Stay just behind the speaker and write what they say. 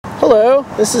Hello,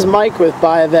 this is Mike with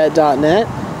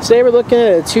Buyavette.net. Today we're looking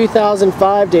at a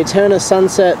 2005 Daytona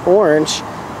Sunset Orange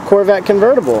Corvette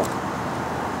convertible.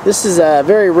 This is a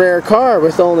very rare car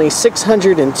with only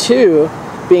 602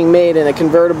 being made in a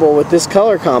convertible with this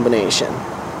color combination.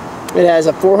 It has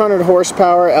a 400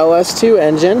 horsepower LS2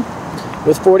 engine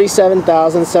with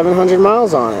 47,700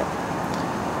 miles on it.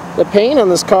 The paint on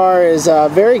this car is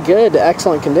very good to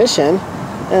excellent condition,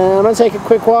 and I'm going to take a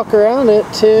quick walk around it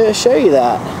to show you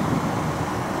that.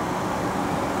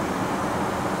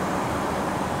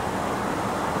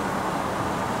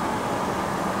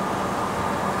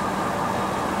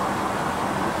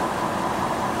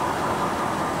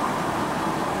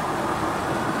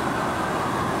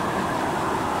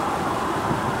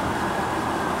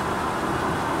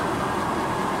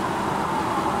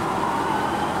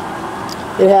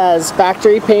 It has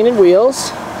factory painted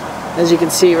wheels, as you can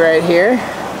see right here,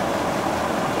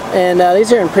 and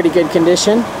these are in pretty good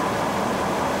condition.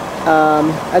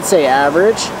 I'd say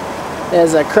average. It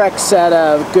has a correct set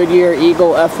of Goodyear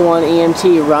Eagle F1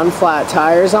 EMT run flat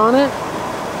tires on it,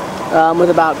 with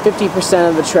about 50%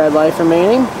 of the tread life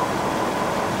remaining.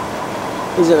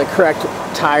 These are the correct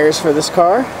tires for this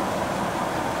car.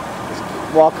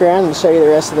 Walk around and show you the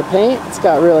rest of the paint. It's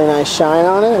got really nice shine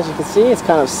on it. As you can see, it's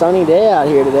kind of a sunny day out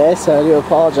here today, so I do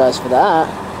apologize for that.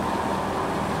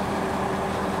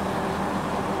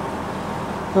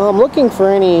 Well, I'm looking for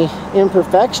any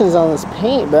imperfections on this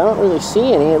paint, but I don't really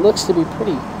see any. It looks to be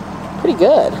pretty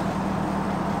good.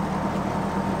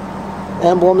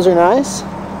 Emblems are nice.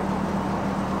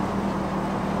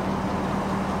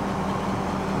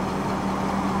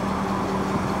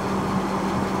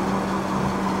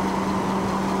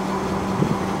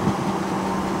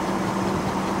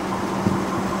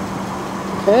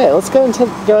 Okay, let's go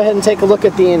ahead and take a look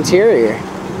at the interior.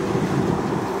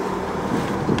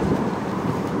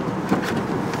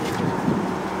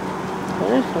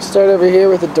 Okay, I'll start over here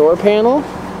with the door panel.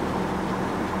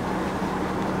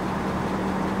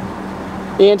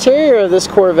 The interior of this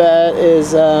Corvette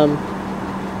is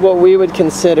what we would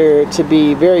consider to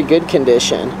be very good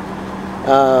condition.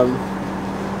 As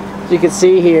you can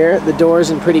see here, the door's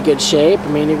in pretty good shape. I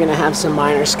mean, you're going to have some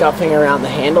minor scuffing around the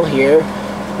handle here,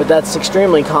 but that's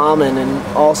extremely common in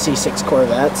all C6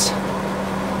 Corvettes.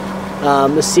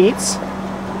 The seats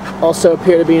also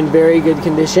appear to be in very good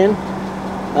condition,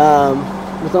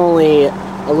 with only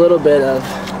a little bit of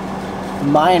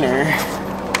minor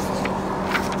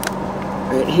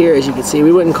right here. As you can see,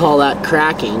 we wouldn't call that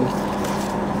cracking,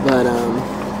 but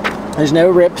there's no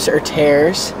rips or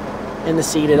tears in the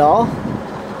seat at all.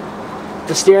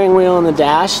 The steering wheel and the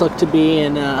dash look to be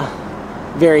in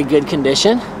very good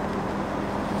condition.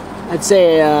 I'd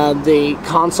say the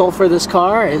console for this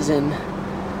car is in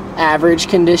average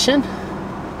condition,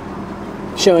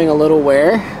 showing a little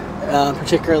wear,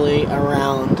 particularly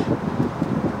around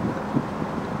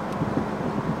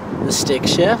the stick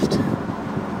shift.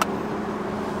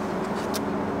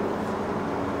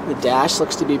 The dash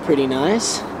looks to be pretty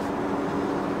nice.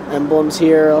 Emblems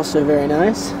here are also very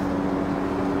nice.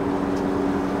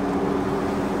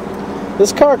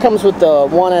 This car comes with the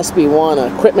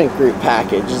 1SB1 equipment group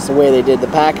package, is the way they did the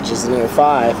packages in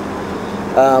 05,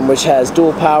 which has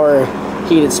dual power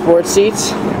heated sports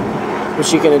seats,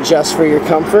 which you can adjust for your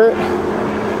comfort,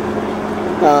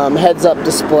 heads up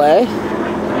display,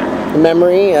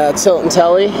 memory, tilt and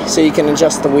telly, so you can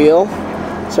adjust the wheel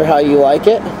so how you like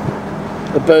it,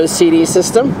 the Bose CD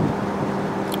system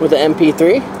with an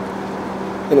MP3,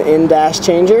 an in-dash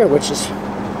changer, which is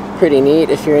pretty neat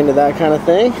if you're into that kind of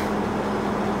thing.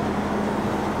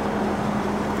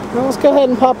 Well, let's go ahead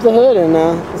and pop the hood and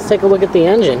let's take a look at the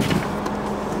engine.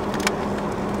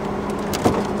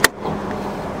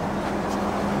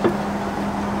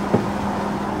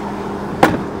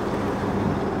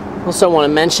 Also want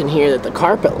to mention here that the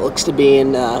carpet looks to be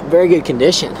in very good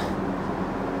condition.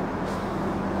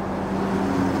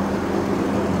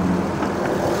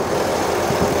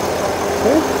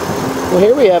 Okay. Well,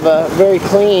 here we have a very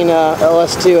clean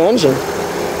LS2 engine.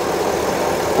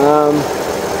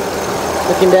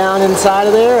 Looking down inside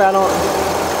of there, I don't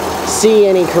see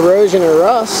any corrosion or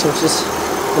rust, which is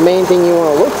the main thing you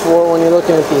want to look for when you're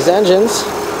looking at these engines.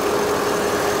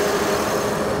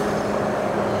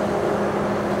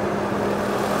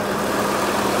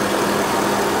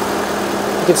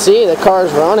 You can see the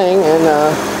car's running and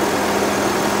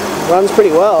runs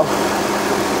pretty well.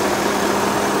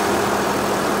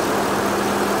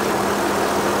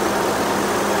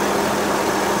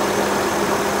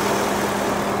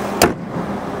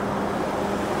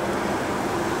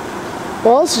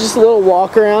 Well, this is just a little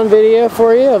walk around video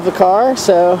for you of the car,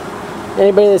 so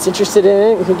anybody that's interested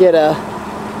in it can get a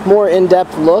more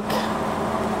in-depth look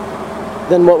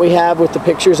than what we have with the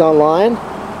pictures online.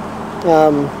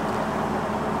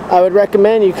 I would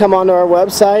recommend you come onto our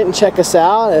website and check us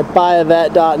out at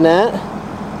Buyavette.net,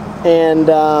 and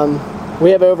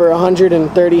we have over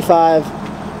 135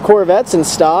 Corvettes in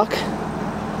stock,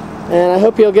 and I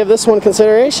hope you'll give this one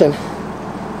consideration.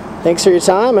 Thanks for your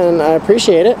time, and I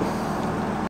appreciate it.